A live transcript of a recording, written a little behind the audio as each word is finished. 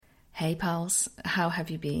Hey pals, how have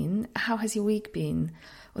you been? How has your week been?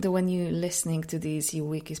 Although when you're listening to this, your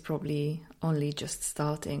week is probably only just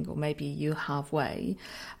starting, or maybe you're halfway.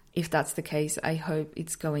 If that's the case, I hope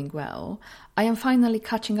it's going well. I am finally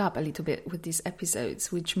catching up a little bit with these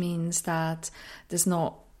episodes, which means that there's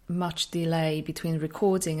not much delay between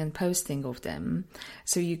recording and posting of them.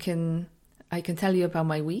 So I can tell you about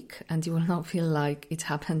my week and you will not feel like it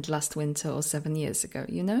happened last winter or 7 years ago,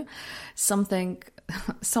 you know?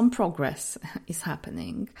 Some progress is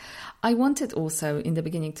happening. I wanted also in the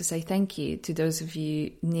beginning to say thank you to those of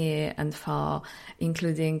you near and far,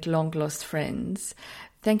 including long lost friends.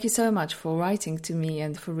 Thank you so much for writing to me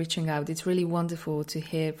and for reaching out. It's really wonderful to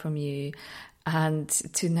hear from you and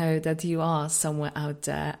to know that you are somewhere out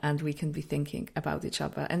there and we can be thinking about each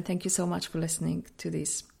other. And thank you so much for listening to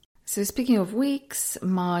this. So speaking of weeks,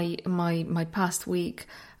 my past week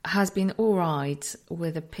has been all right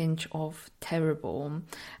with a pinch of terrible.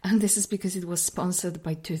 And this is because it was sponsored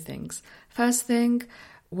by two things. First thing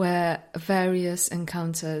were various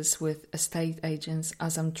encounters with estate agents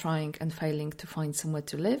as I'm trying and failing to find somewhere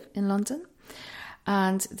to live in London.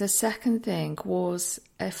 And the second thing was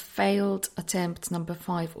a failed attempt number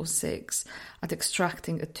 5 or 6 at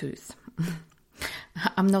extracting a tooth.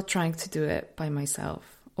 I'm not trying to do it by myself,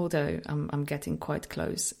 although I'm getting quite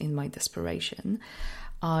close in my desperation.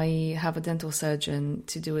 I have a dental surgeon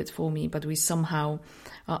to do it for me, but we somehow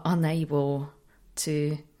are unable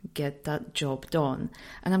to get that job done.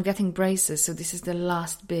 And I'm getting braces, so this is the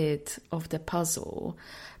last bit of the puzzle.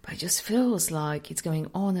 But it just feels like it's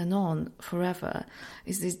going on and on forever.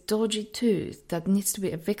 It's this dodgy tooth that needs to be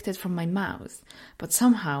evicted from my mouth, but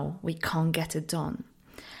somehow we can't get it done.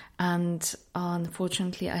 And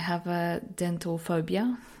unfortunately, I have a dental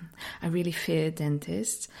phobia. I really fear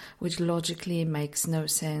dentists, which logically makes no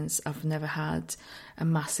sense. I've never had a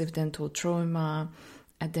massive dental trauma.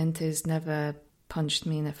 A dentist never punched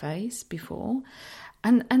me in the face before.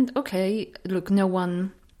 And okay, look, no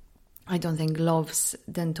one, I don't think, loves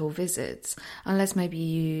dental visits, unless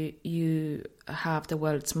maybe you have the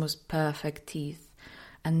world's most perfect teeth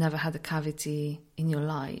and never had a cavity in your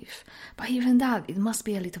life. But even that, it must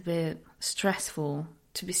be a little bit stressful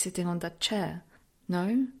to be sitting on that chair,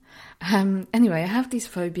 no? Anyway, I have this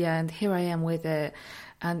phobia and here I am with it.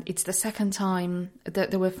 And it's the second time,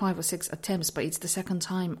 there were 5 or 6 attempts, but it's the second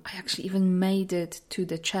time I actually even made it to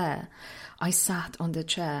the chair. I sat on the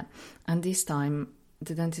chair and this time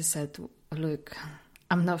the dentist said, look,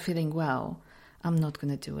 I'm not feeling well. I'm not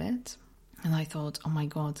going to do it. And I thought, oh my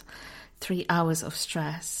God, 3 hours of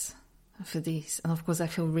stress for this. And of course, I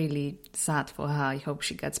feel really sad for her. I hope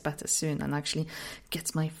she gets better soon and actually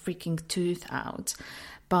gets my freaking tooth out.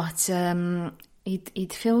 But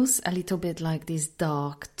it feels a little bit like this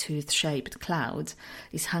dark tooth-shaped cloud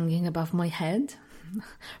is hanging above my head,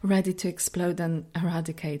 ready to explode and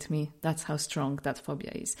eradicate me. That's how strong that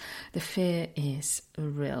phobia is. The fear is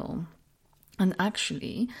real. And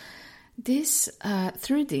actually,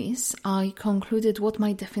 through this, I concluded what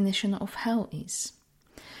my definition of hell is.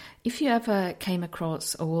 If you ever came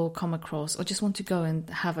across or will come across or just want to go and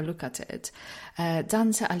have a look at it,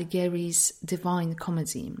 Dante Alighieri's Divine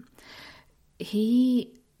Comedy,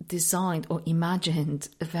 he designed or imagined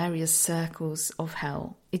various circles of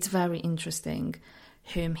hell. It's very interesting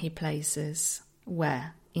whom he places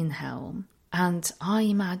where in hell. And I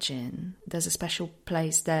imagine there's a special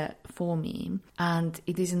place there for me, and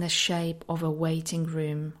it is in the shape of a waiting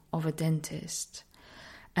room of a dentist.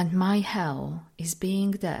 And my hell is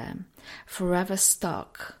being there, forever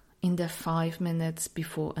stuck in the 5 minutes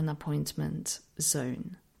before an appointment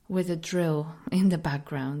zone, with a drill in the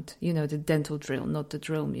background, you know, the dental drill, not the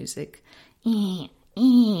drill music.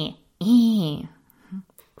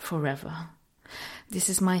 Forever. This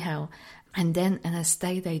is my hell. And then an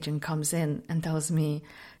estate agent comes in and tells me,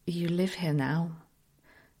 you live here now.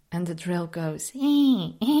 And the drill goes,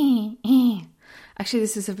 Actually,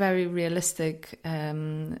 this is a very realistic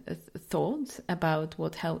thought about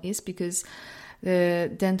what hell is, because the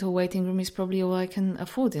dental waiting room is probably all I can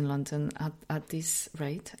afford in London at this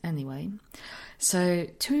rate anyway. So,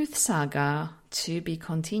 tooth saga to be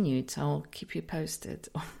continued. I'll keep you posted,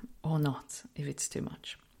 or not, if it's too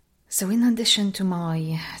much. So in addition to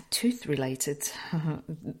my tooth-related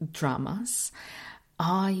dramas,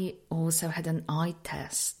 I also had an eye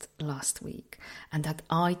test last week, and that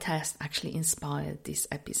eye test actually inspired this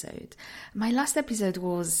episode. My last episode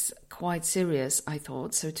was quite serious, I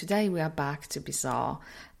thought, so today we are back to bizarre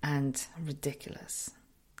and ridiculous.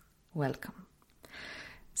 Welcome.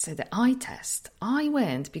 So the eye test, I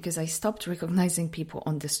went because I stopped recognizing people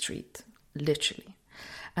on the street, literally,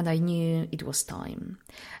 and I knew it was time.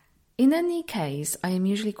 In any case, I am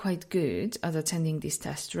usually quite good at attending these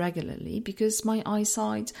tests regularly because my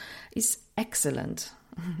eyesight is excellent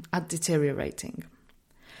at deteriorating.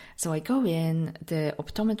 So I go in, the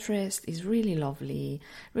optometrist is really lovely,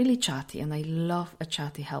 really chatty, and I love a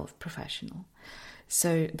chatty health professional.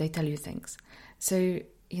 So they tell you things. So,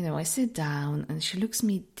 I sit down and she looks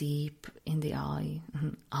me deep in the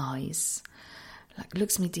eyes,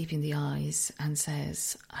 looks me deep in the eyes and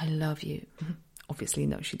says, "I love you." Obviously,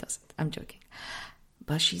 no, she doesn't. I'm joking.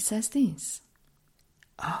 But she says this: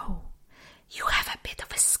 "Oh, you have a bit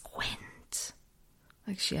of a squint."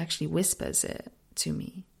 She actually whispers it to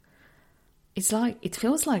me. It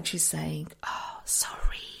feels like she's saying, "Oh,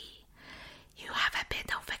 sorry, you have a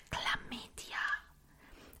bit of a chlamydia."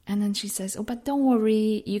 And then she says, "Oh, but don't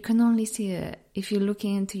worry, you can only see it if you're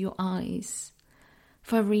looking into your eyes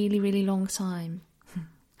for a really, really long time."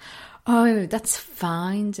 Oh, that's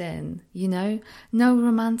fine then, no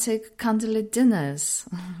romantic candlelit dinners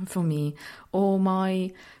for me, or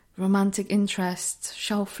my romantic interests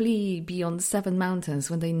shall flee beyond 7 mountains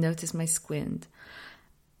when they notice my squint.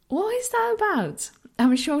 What is that about?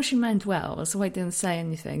 I'm sure she meant well, so I didn't say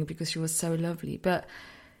anything because she was so lovely, but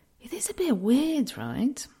it is a bit weird,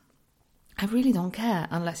 right? I really don't care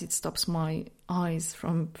unless it stops my eyes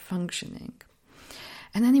from functioning.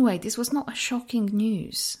 And anyway, this was not a shocking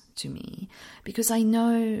news to me because I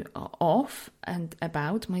know of and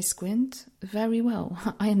about my squint very well.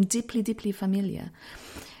 I am deeply, deeply familiar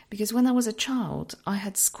because when I was a child, I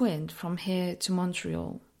had squint from here to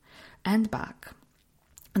Montreal and back.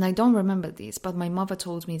 And I don't remember this, but my mother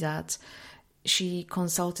told me that she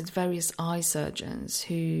consulted various eye surgeons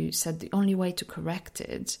who said the only way to correct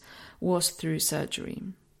it was through surgery.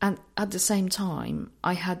 And at the same time,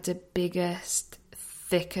 I had the biggest,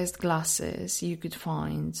 thickest glasses you could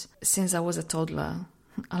find since I was a toddler,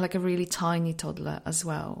 like a really tiny toddler as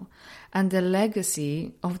well. And the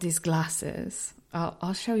legacy of these glasses,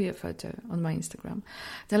 I'll show you a photo on my Instagram.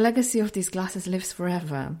 The legacy of these glasses lives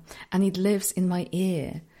forever, and it lives in my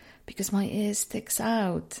ear because my ear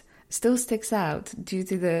still sticks out due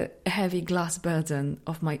to the heavy glass burden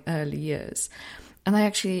of my early years. And I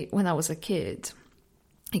actually, when I was a kid,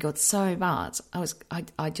 it got so bad.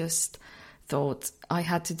 I just thought I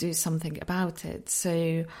had to do something about it.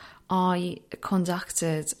 So I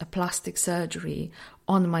conducted a plastic surgery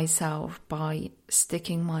on myself by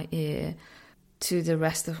sticking my ear to the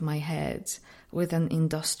rest of my head with an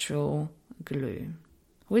industrial glue,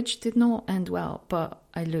 which did not end well, but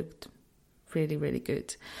I looked really, really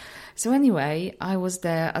good. So anyway, I was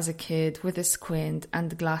there as a kid with a squint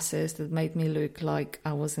and glasses that made me look like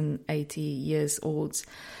I was an 80 years old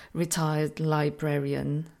retired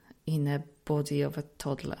librarian in a body of a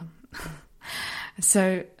toddler.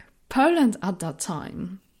 So Poland at that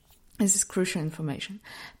time, this is crucial information,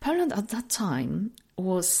 Poland at that time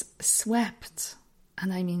was swept,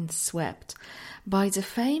 and I mean swept, by the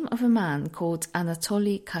fame of a man called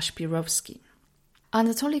Anatoly Kashpirovsky.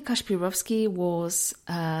 Anatoly Kashpirovsky was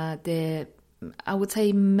the, I would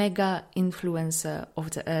say, mega influencer of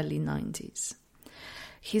the early 90s.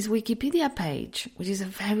 His Wikipedia page, which is a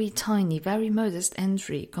very tiny, very modest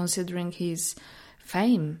entry considering his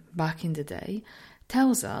fame back in the day,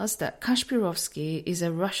 tells us that Kashpirovsky is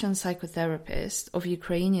a Russian psychotherapist of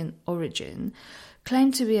Ukrainian origin,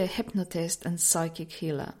 claimed to be a hypnotist and psychic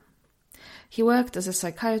healer. He worked as a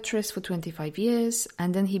psychiatrist for 25 years,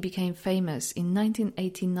 and then he became famous in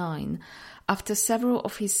 1989 after several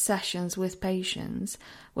of his sessions with patients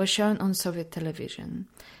were shown on Soviet television.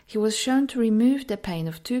 He was shown to remove the pain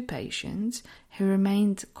of 2 patients who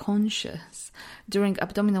remained conscious during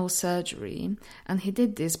abdominal surgery, and he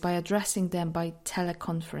did this by addressing them by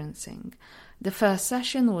teleconferencing. The first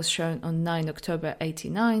session was shown on 9 October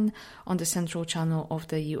 1989 on the Central Channel of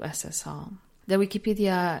the USSR. The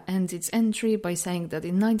Wikipedia ends its entry by saying that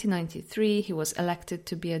in 1993 he was elected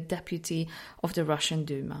to be a deputy of the Russian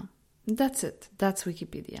Duma. That's it. That's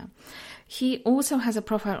Wikipedia. He also has a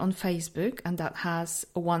profile on Facebook, and that has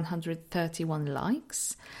 131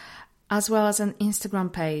 likes, as well as an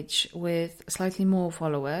Instagram page with slightly more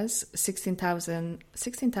followers,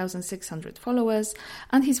 16,600 followers,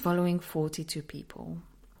 and he's following 42 people.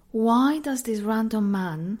 Why does this random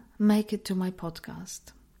man make it to my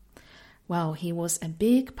podcast? Well, he was a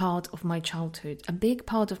big part of my childhood, a big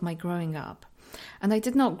part of my growing up. And I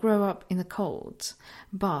did not grow up in a cult,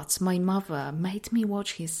 but my mother made me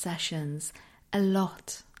watch his sessions a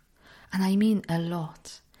lot. And I mean a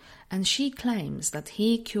lot. And she claims that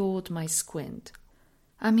he cured my squint.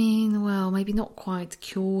 I mean, well, maybe not quite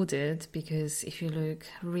cured it, because if you look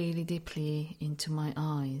really deeply into my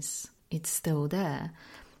eyes, it's still there.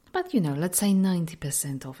 But, let's say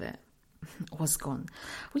 90% of it. was gone,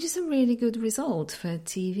 which is a really good result for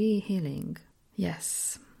TV healing.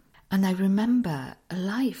 Yes. And I remember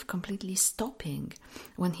life completely stopping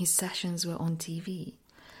when his sessions were on TV.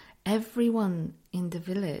 Everyone in the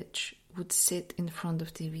village would sit in front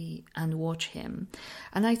of TV and watch him.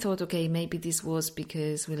 And I thought, okay, maybe this was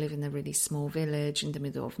because we live in a really small village in the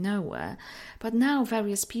middle of nowhere. But now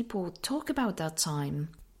various people talk about that time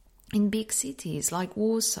in big cities like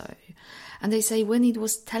Warsaw. And they say when it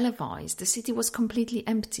was televised, the city was completely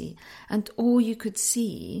empty. And all you could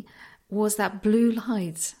see was that blue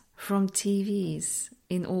light from TVs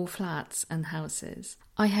in all flats and houses.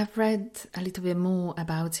 I have read a little bit more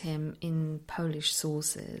about him in Polish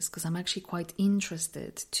sources because I'm actually quite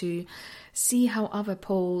interested to see how other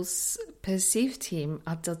Poles perceived him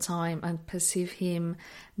at the time and perceive him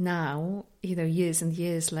now, years and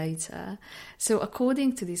years later. So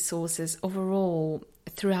according to these sources, overall,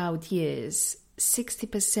 throughout years,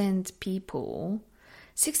 60% people,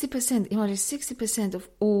 60% of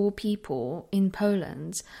all people in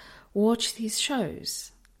Poland watched his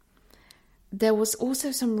shows. There was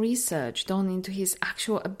also some research done into his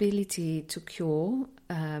actual ability to cure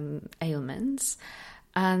ailments,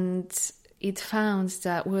 and it found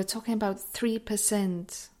that we're talking about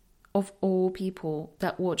 3% of all people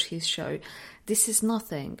that watch his show. This is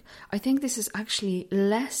nothing. I think this is actually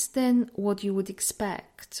less than what you would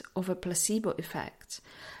expect of a placebo effect.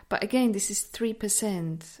 But again, this is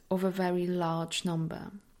 3% of a very large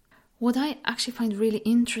number. What I actually find really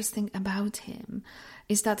interesting about him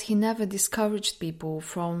is that he never discouraged people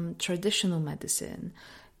from traditional medicine.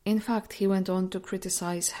 In fact, he went on to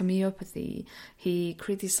criticize homeopathy. He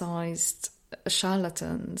criticized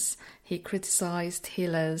charlatans. He criticized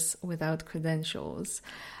healers without credentials.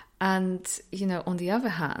 And, on the other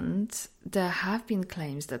hand, there have been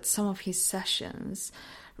claims that some of his sessions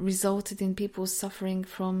resulted in people suffering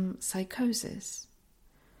from psychosis.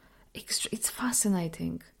 It's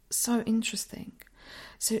fascinating. So interesting.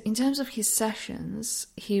 So in terms of his sessions,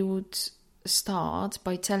 he would start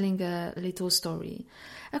by telling a little story,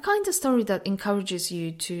 a kind of story that encourages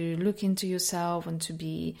you to look into yourself and to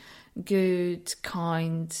be good,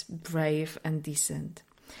 kind, brave and decent.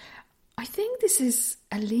 I think this is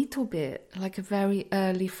a little bit like a very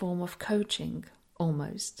early form of coaching,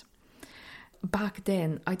 almost. Back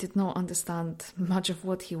then, I did not understand much of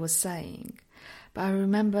what he was saying. But I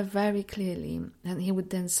remember very clearly, and he would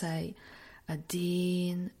then say, 1,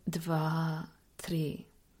 2, 3.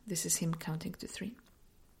 This is him counting to 3.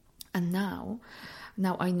 And now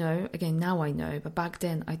I know, but back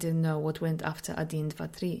then I didn't know what went after 1, 2,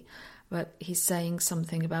 3. But he's saying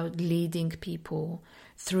something about leading people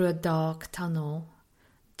through a dark tunnel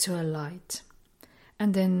to a light.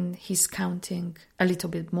 And then he's counting a little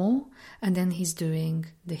bit more, and then he's doing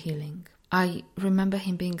the healing. I remember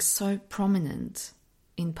him being so prominent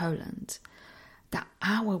in Poland. That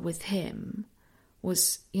hour with him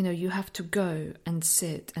was, you have to go and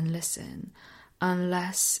sit and listen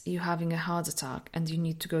unless you're having a heart attack and you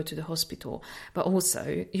need to go to the hospital. But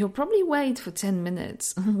also, you'll probably wait for 10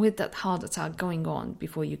 minutes with that heart attack going on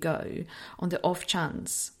before you go, on the off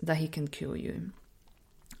chance that he can cure you.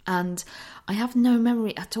 And I have no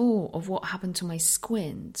memory at all of what happened to my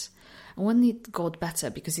squint. And when it got better,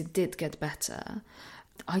 because it did get better,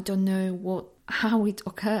 I don't know how it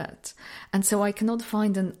occurred. And so I cannot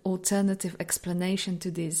find an alternative explanation to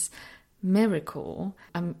this miracle.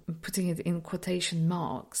 I'm putting it in quotation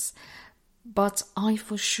marks. But I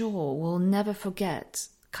for sure will never forget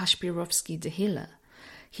Kaszpirowski the healer.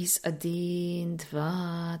 His 1, 2,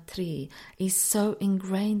 3 is so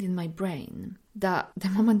ingrained in my brain that the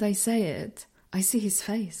moment I say it, I see his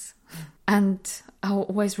face. And I'll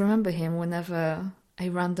always remember him whenever a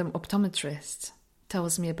random optometrist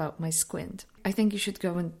tells me about my squint. I think you should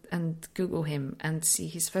go and Google him and see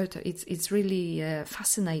his photo. It's really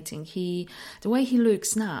fascinating. The way he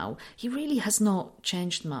looks now, he really has not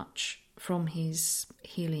changed much from his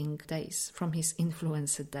healing days, from his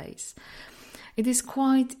influencer days. It is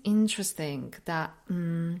quite interesting that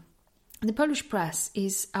the Polish press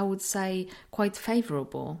is, I would say, quite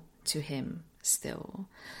favourable to him still,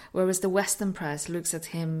 whereas the Western press looks at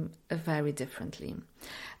him very differently.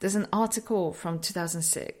 There's an article from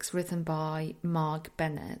 2006 written by Mark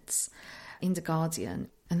Bennett in The Guardian,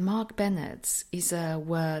 and Mark Bennett is a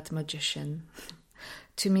word magician.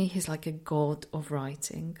 To me, he's like a god of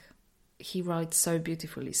writing. He writes so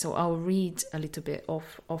beautifully, so I'll read a little bit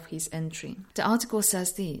of his entry. The article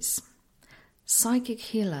says this: psychic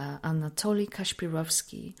healer Anatoly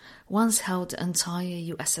Kaszpirowski once held the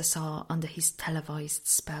entire USSR under his televised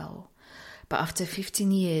spell. But after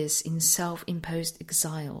 15 years in self-imposed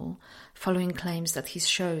exile, following claims that his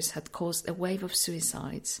shows had caused a wave of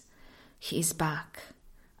suicides, he is back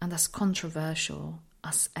and as controversial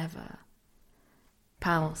as ever.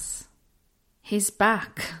 Pals, he's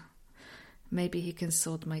back. Maybe he can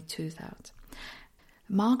sort my tooth out.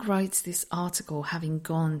 Mark writes this article having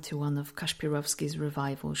gone to one of Kashpirovsky's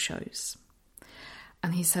revival shows.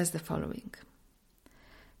 And he says the following.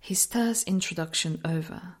 His terse introduction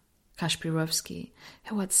over, Kashpirovsky,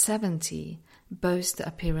 who at 70 boasts the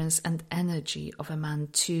appearance and energy of a man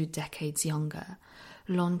 2 decades younger,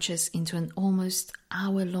 launches into an almost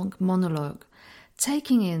hour-long monologue,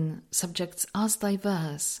 taking in subjects as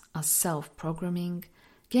diverse as self-programming,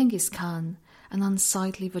 Genghis Khan, and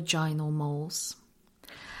unsightly vaginal moles.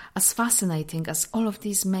 As fascinating as all of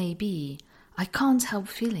these may be, I can't help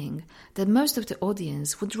feeling that most of the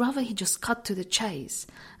audience would rather he just cut to the chase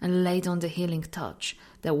and laid on the healing touch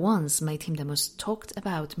that once made him the most talked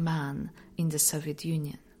about man in the Soviet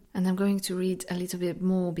Union. And I'm going to read a little bit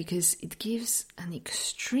more because it gives an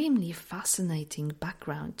extremely fascinating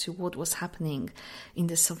background to what was happening in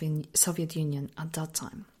the Soviet Union at that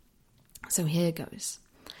time. So here goes.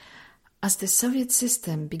 As the Soviet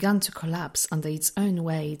system began to collapse under its own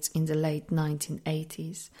weight in the late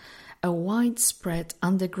 1980s, a widespread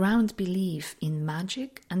underground belief in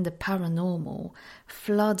magic and the paranormal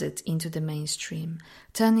flooded into the mainstream,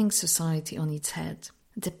 turning society on its head.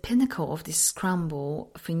 The pinnacle of this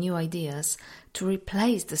scramble for new ideas to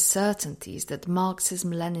replace the certainties that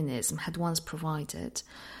Marxism-Leninism had once provided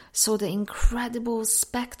saw the incredible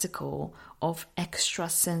spectacle of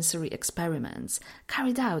extrasensory experiments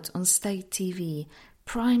carried out on state TV,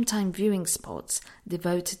 primetime viewing spots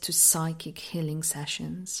devoted to psychic healing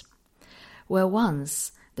sessions. Where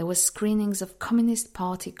once there were screenings of Communist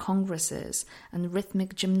Party congresses and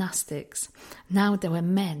rhythmic gymnastics, now there were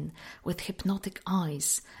men with hypnotic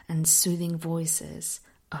eyes and soothing voices.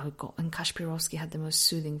 Oh God, and Kashpirovsky had the most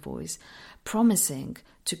soothing voice, promising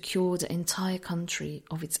to cure the entire country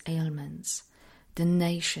of its ailments. The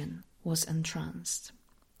nation was entranced.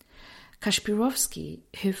 Kashpirovsky,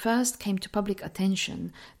 who first came to public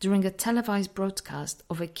attention during a televised broadcast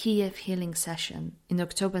of a Kiev healing session in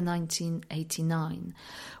October 1989,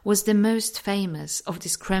 was the most famous of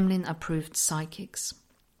these Kremlin-approved psychics.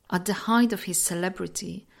 At the height of his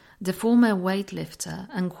celebrity, the former weightlifter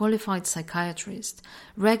and qualified psychiatrist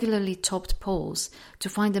regularly topped polls to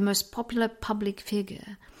find the most popular public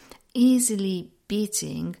figure, easily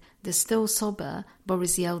beating the still sober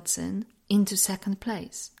Boris Yeltsin into second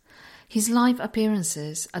place. His live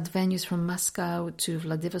appearances at venues from Moscow to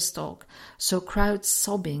Vladivostok saw crowds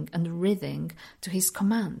sobbing and writhing to his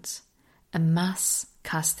commands, a mass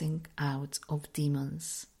casting out of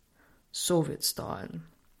demons, Soviet style.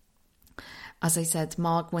 As I said,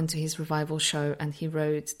 Mark went to his revival show and he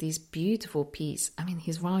wrote this beautiful piece. I mean,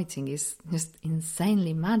 his writing is just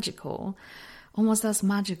insanely magical, almost as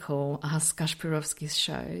magical as Kashpirovsky's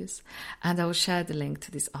shows. And I will share the link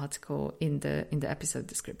to this article in the episode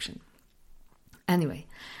description. Anyway,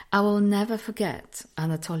 I will never forget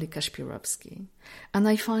Anatoly Kashpirovsky, and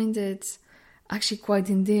I find it actually quite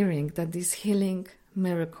endearing that this healing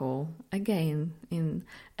miracle, again in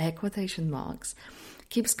air quotation marks,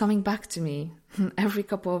 keeps coming back to me every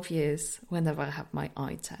couple of years whenever I have my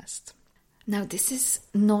eye test. Now, this is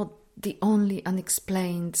not the only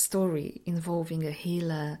unexplained story involving a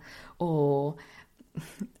healer or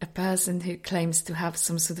a person who claims to have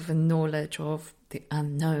some sort of a knowledge of the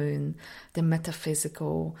unknown, the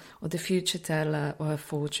metaphysical, or the future teller or a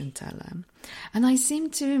fortune teller. And I seem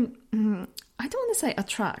to, I don't want to say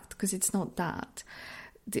attract, because it's not that,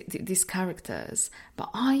 these characters, but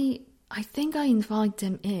I think I invite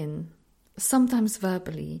them in, sometimes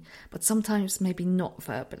verbally, but sometimes maybe not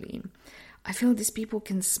verbally. I feel these people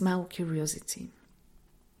can smell curiosity.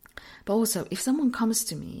 But also, if someone comes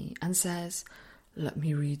to me and says, "Let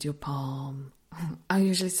me read your palm," I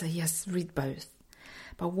usually say, yes, read both.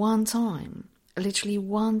 But literally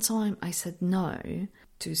one time, I said no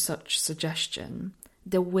to such suggestion.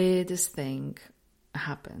 The weirdest thing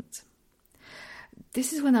happened.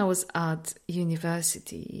 This is when I was at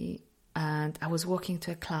university and I was walking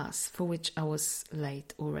to a class for which I was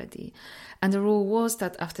late already. And the rule was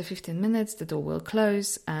that after 15 minutes, the door will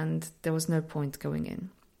close and there was no point going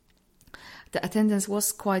in. The attendance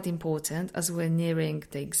was quite important as we're nearing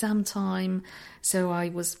the exam time, so I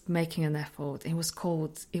was making an effort. It was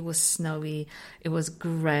cold, it was snowy, it was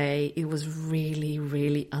grey, it was really,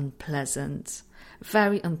 really unpleasant.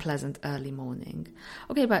 Very unpleasant early morning.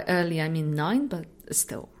 Okay, by early I mean 9, but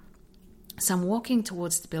still. So I'm walking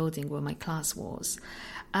towards the building where my class was,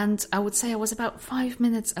 and I would say I was about 5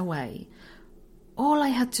 minutes away All I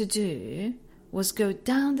had to do was go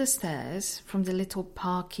down the stairs from the little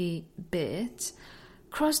parky bit,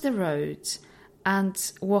 cross the road,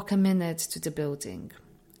 and walk a minute to the building.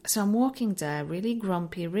 So I'm walking there, really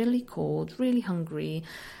grumpy, really cold, really hungry.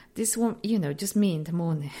 This one, just me in the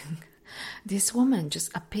morning. This woman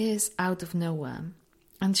just appears out of nowhere.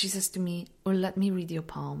 And she says to me, "Oh, let me read your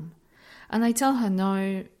palm." And I tell her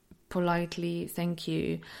no, politely, thank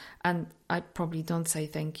you. And I probably don't say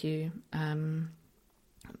thank you.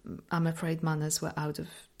 I'm afraid manners were out of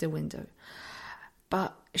the window.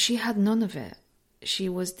 But she had none of it. She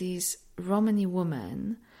was this Romani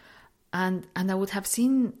woman, and I would have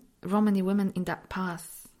seen Romani women in that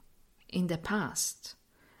path in the past.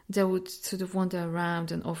 They would sort of wander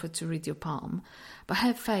around and offer to read your palm. But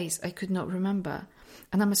her face I could not remember.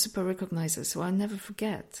 And I'm a super recognizer, so I never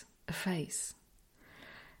forget a face.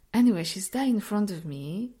 Anyway, she's there in front of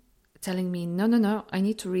me, telling me, no, I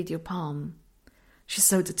need to read your palm. She's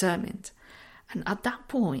so determined. And at that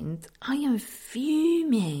point, I am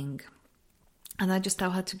fuming. And I just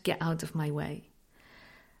tell her to get out of my way.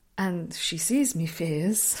 And she sees me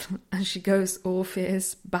fierce, and she goes all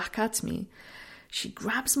fierce back at me. She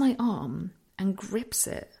grabs my arm and grips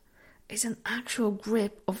it. It's an actual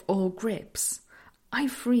grip of all grips. I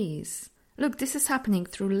freeze. Look, this is happening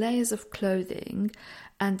through layers of clothing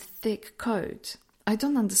and thick coat. I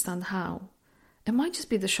don't understand how. It might just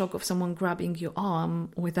be the shock of someone grabbing your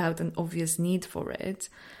arm without an obvious need for it.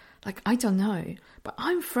 I don't know. But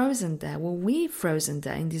I'm frozen there. Well, we're frozen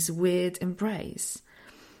there in this weird embrace.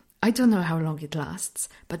 I don't know how long it lasts,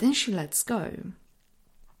 but then she lets go.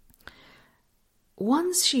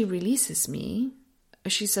 Once she releases me,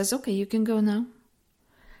 she says, "Okay, you can go now."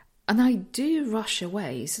 And I do rush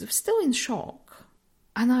away, sort of still in shock.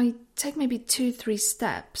 And I take maybe 2-3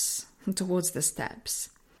 steps towards the steps.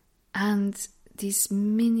 And this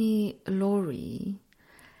mini lorry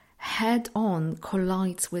head-on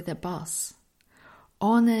collides with a bus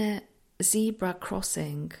on a zebra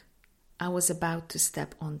crossing I was about to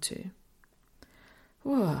step onto.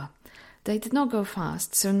 Whoa. They did not go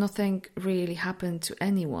fast, so nothing really happened to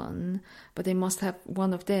anyone, but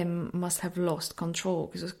one of them must have lost control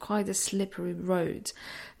because it was quite a slippery road.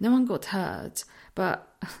 No one got hurt,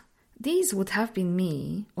 but these would have been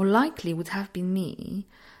me, or likely would have been me,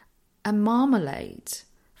 a marmalade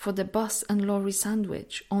for the bus and lorry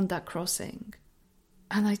sandwich on that crossing.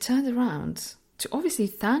 And I turned around to obviously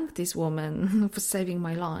thank this woman for saving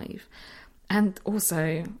my life. And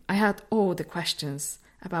also, I had all the questions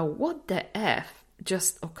about what the F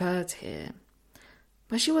just occurred here.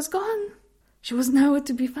 But she was gone. She was nowhere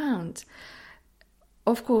to be found.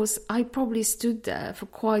 Of course, I probably stood there for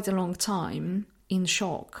quite a long time in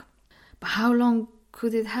shock. But how long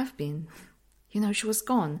could it have been? She was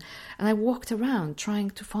gone. And I walked around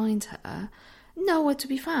trying to find her. Nowhere to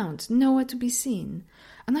be found, nowhere to be seen.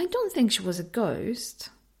 And I don't think she was a ghost.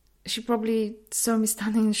 She probably saw me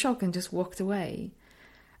standing in shock and just walked away.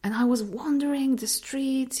 And I was wandering the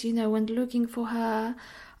streets, and looking for her.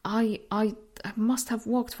 I must have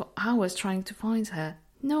walked for hours trying to find her.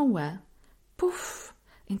 Nowhere. Poof,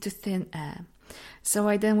 into thin air. So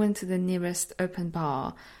I then went to the nearest open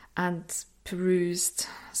bar and perused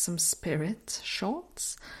some spirit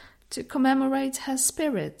shots to commemorate her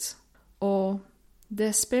spirit. Or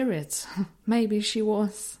their spirit. Maybe she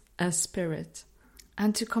was a spirit.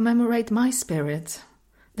 And to commemorate my spirit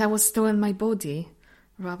that was still in my body,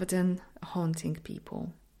 rather than haunting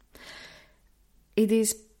people. It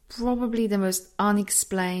is probably the most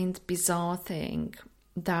unexplained, bizarre thing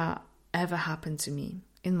that ever happened to me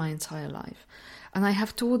in my entire life. And I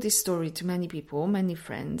have told this story to many people, many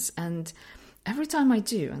friends, and every time I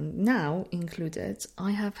do, and now included,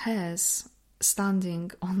 I have hairs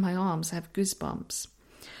standing on my arms, I have goosebumps.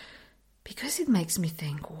 Because it makes me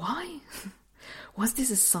think, why? Was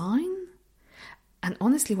this a sign? And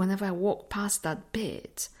honestly, whenever I walk past that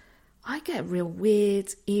bit, I get a real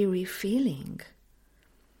weird, eerie feeling.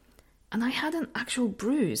 And I had an actual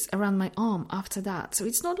bruise around my arm after that. So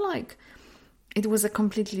it's not like it was a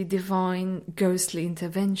completely divine, ghostly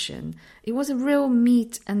intervention. It was a real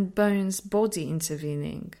meat and bones body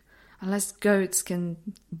intervening. Unless goats can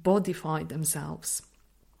bodify themselves.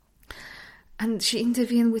 And she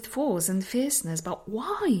intervened with force and fierceness. But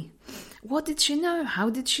why? What did she know? How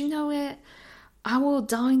did she know it? I will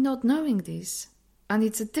die not knowing this. And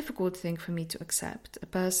it's a difficult thing for me to accept,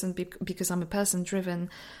 because I'm a person driven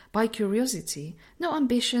by curiosity. No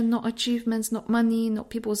ambition, not achievements, not money, not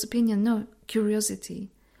people's opinion, no, curiosity.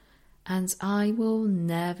 And I will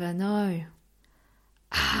never know.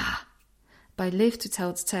 But I live to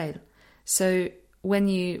tell the tale. So when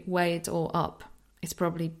you weigh it all up, it's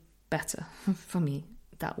probably better for me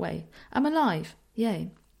that way. I'm alive. Yay.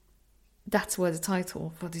 That's where the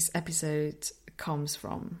title for this episode comes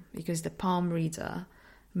from, because the palm reader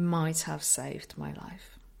might have saved my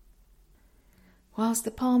life. Whilst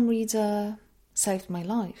the palm reader saved my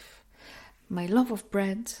life, my love of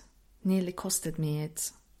bread nearly costed me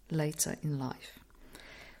it later in life.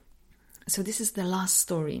 So this is the last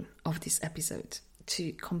story of this episode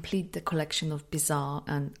to complete the collection of bizarre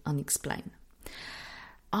and unexplained.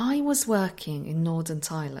 I was working in northern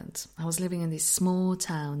Thailand. I was living in this small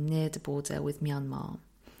town near the border with Myanmar.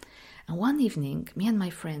 And one evening, me and my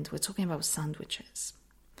friend were talking about sandwiches.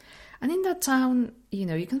 And in that town,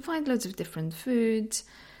 you can find loads of different food,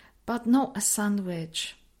 but not a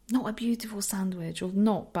sandwich, not a beautiful sandwich, or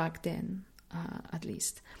not back then, at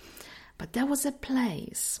least. But there was a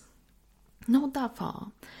place, not that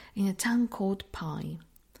far, in a town called Pai,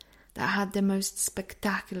 that had the most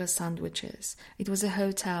spectacular sandwiches. It was a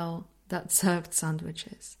hotel that served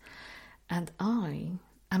sandwiches. And I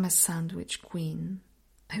am a sandwich queen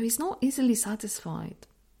who is not easily satisfied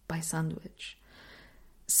by sandwich.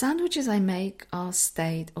 Sandwiches I make are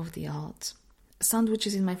state of the art.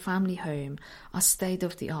 Sandwiches in my family home are state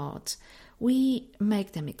of the art. We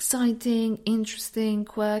make them exciting, interesting,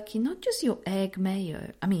 quirky, not just your egg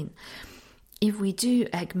mayo. I mean, if we do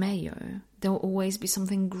egg mayo, there will always be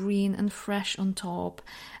something green and fresh on top,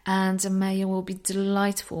 and the mayo will be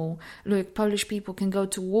delightful. Look, Polish people can go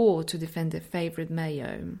to war to defend their favourite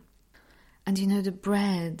mayo. And the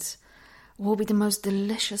bread will be the most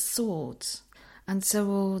delicious sort, and so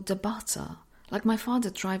will the butter. Like my father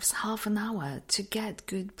drives half an hour to get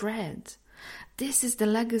good bread. This is the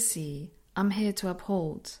legacy I'm here to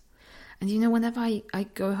uphold. And whenever I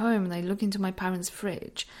go home and I look into my parents'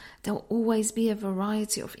 fridge, there will always be a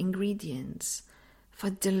variety of ingredients for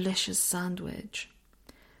a delicious sandwich.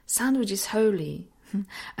 Sandwich is holy,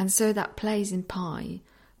 and so that place in Pai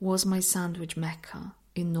was my sandwich mecca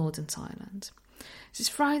in northern Thailand. It's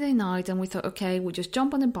Friday night, and we thought, okay, we'll just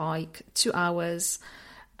jump on a bike, 2 hours,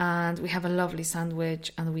 and we have a lovely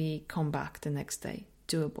sandwich, and we come back the next day.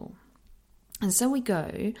 Doable. And so we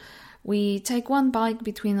go. We take one bike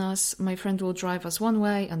between us. My friend will drive us one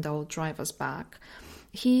way and I will drive us back.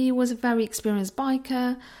 He was a very experienced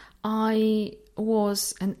biker. I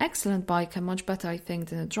was an excellent biker, much better, I think,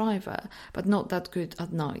 than a driver, but not that good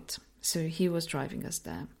at night. So he was driving us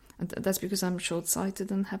there. And that's because I'm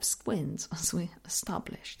short-sighted and have squints, as we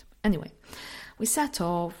established. Anyway, we set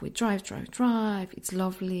off, we drive. It's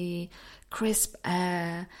lovely, crisp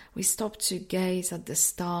air. We stop to gaze at the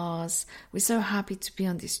stars. We're so happy to be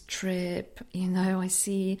on this trip. I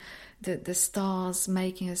see the stars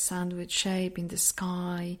making a sandwich shape in the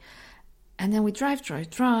sky. And then we drive,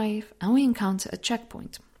 and we encounter a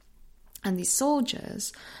checkpoint. And these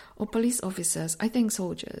soldiers, or police officers, I think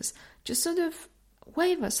soldiers, just sort of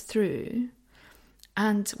wave us through.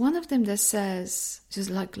 And one of them that says, just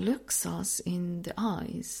like looks us in the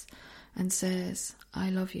eyes and says, I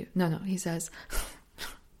love you. No, he says, I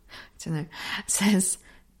don't know, says,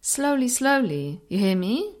 slowly, you hear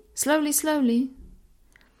me? Slowly.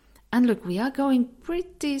 And look, we are going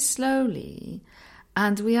pretty slowly,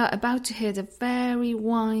 and we are about to hit a very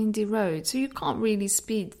windy road, so you can't really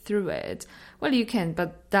speed through it. Well, you can,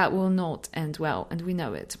 but that will not end well, and we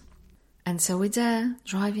know it. And so we're there,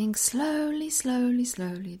 driving slowly,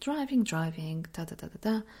 driving,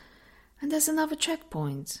 da-da-da-da-da. And there's another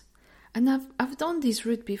checkpoint. And I've done this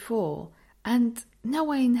route before, and no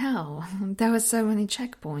way in hell there were so many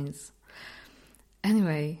checkpoints.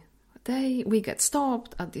 Anyway, we get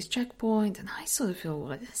stopped at this checkpoint, and I sort of feel,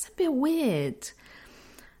 well, it's a bit weird.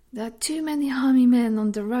 There are too many army men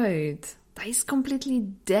on the road. That is completely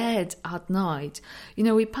dead at night.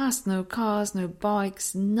 We passed no cars, no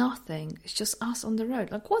bikes, nothing. It's just us on the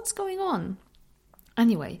road. Like, what's going on?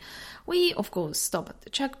 Anyway, we, of course, stop at the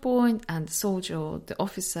checkpoint, and the soldier or the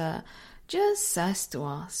officer just says to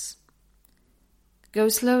us, go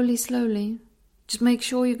slowly. Just make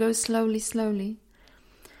sure you go slowly.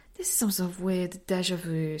 This is some sort of weird deja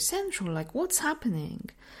vu central. Like, what's happening?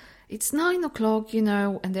 It's 9 o'clock,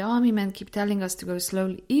 and the army men keep telling us to go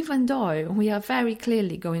slowly, even though we are very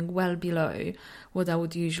clearly going well below what I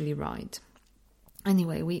would usually ride.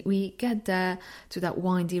 Anyway, we get there to that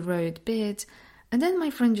windy road bit, and then my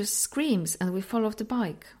friend just screams and we fall off the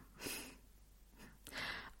bike.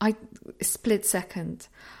 Split second.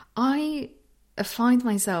 I find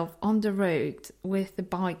myself on the road with the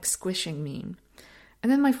bike squishing me.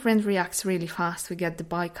 And then my friend reacts really fast. We get the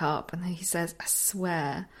bike up and he says, I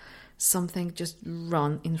swear, something just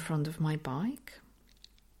run in front of my bike.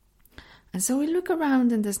 And so we look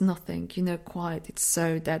around and there's nothing, quiet. It's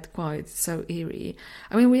so dead quiet, so eerie.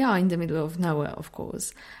 I mean, we are in the middle of nowhere, of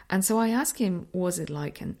course. And so I ask him, was it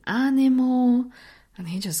like an animal? And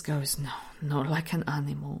he just goes, no, not like an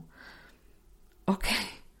animal.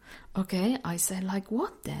 Okay, I say, like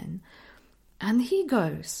what then? And he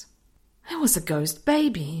goes, it was a ghost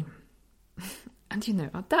baby.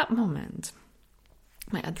 And at that moment,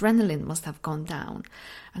 my adrenaline must have gone down,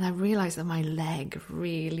 and I realized that my leg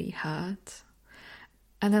really hurt.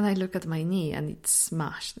 And then I look at my knee and it's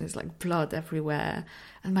smashed. There's like blood everywhere.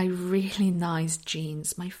 And my really nice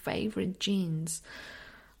jeans, my favorite jeans.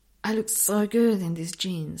 I look so good in these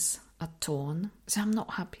jeans, are torn, so I'm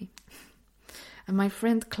not happy. And my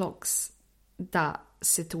friend clocks that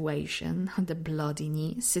situation, the bloody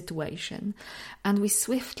knee situation, and we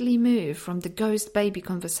swiftly move from the ghost baby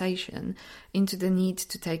conversation into the need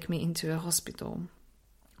to take me into a hospital.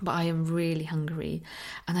 But I am really hungry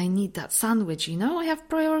and I need that sandwich, I have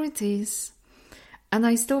priorities. And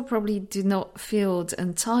I still probably do not feel the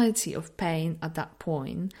entirety of pain at that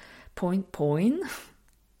point.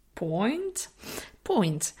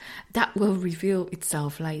 That will reveal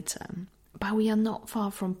itself later. But we are not far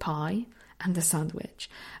from pie and the sandwich.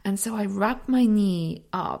 And so I wrap my knee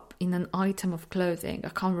up in an item of clothing. I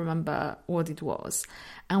can't remember what it was.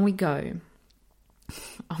 And we go.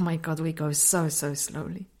 Oh my God, we go so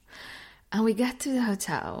slowly. And we get to the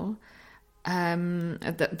hotel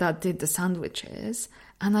that did the sandwiches.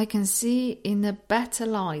 And I can see in a better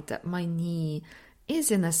light that my knee is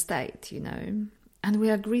in a state, And we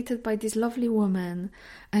are greeted by this lovely woman,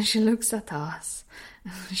 and she looks at us.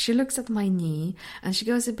 She looks at my knee, and she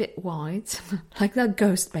goes a bit white, like that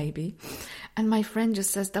ghost baby. And my friend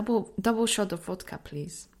just says, double shot of vodka,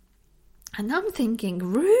 please. And I'm thinking,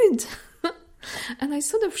 rude. And I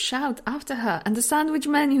sort of shout after her, and the sandwich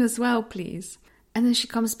menu as well, please. And then she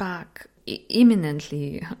comes back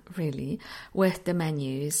imminently, really, with the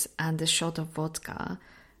menus and the shot of vodka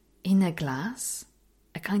in a glass.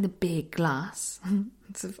 A kind of big glass.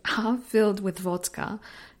 It's half filled with vodka.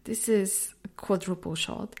 This is a quadruple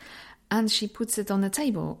shot. And she puts it on a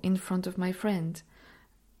table in front of my friend.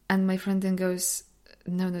 And my friend then goes,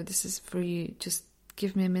 no, this is for you. Just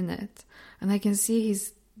give me a minute. And I can see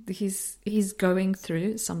he's going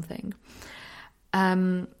through something.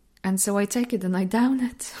 And so I take it and I down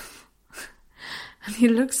it. And he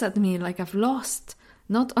looks at me like I've lost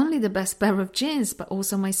not only the best pair of jeans, but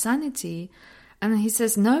also my sanity. And he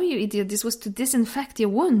says, no, you idiot, this was to disinfect your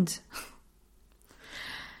wound.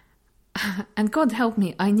 And God help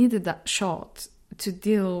me, I needed that shot to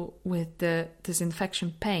deal with the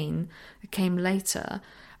disinfection pain that came later.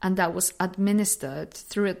 And that was administered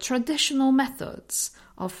through a traditional methods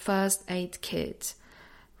of first aid kit,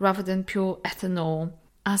 rather than pure ethanol,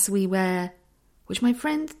 as we were, which my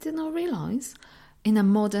friend did not realize, in a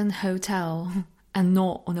modern hotel and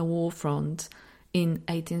not on a war front in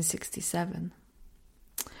 1867.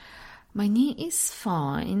 My knee is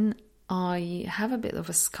fine. I have a bit of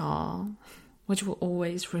a scar, which will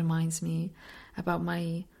always reminds me about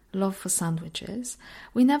my love for sandwiches.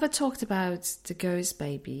 We never talked about the ghost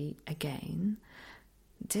baby again.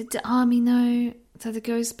 Did the army know that the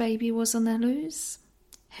ghost baby was on the loose?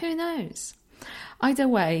 Who knows? Either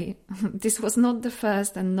way, this was not the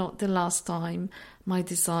first and not the last time my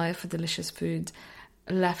desire for delicious food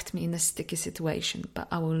left me in a sticky situation, but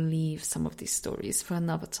I will leave some of these stories for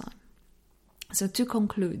another time. So to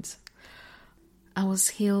conclude, I was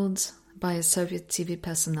healed by a Soviet TV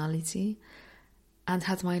personality and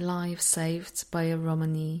had my life saved by a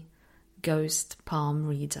Romani ghost palm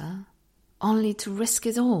reader, only to risk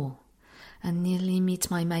it all and nearly meet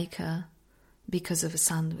my maker because of a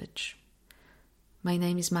sandwich. My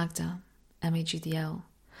name is Magda, Magdl,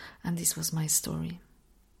 and this was my story.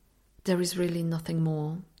 There is really nothing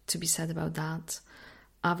more to be said about that,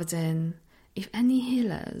 other than if any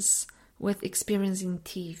healers with experience in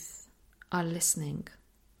teeth are listening,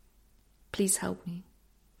 please help me.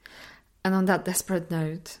 And on that desperate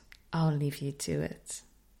note, I'll leave you to it.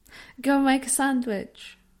 Go make a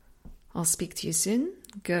sandwich. I'll speak to you soon.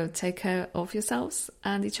 Go take care of yourselves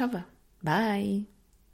and each other. Bye.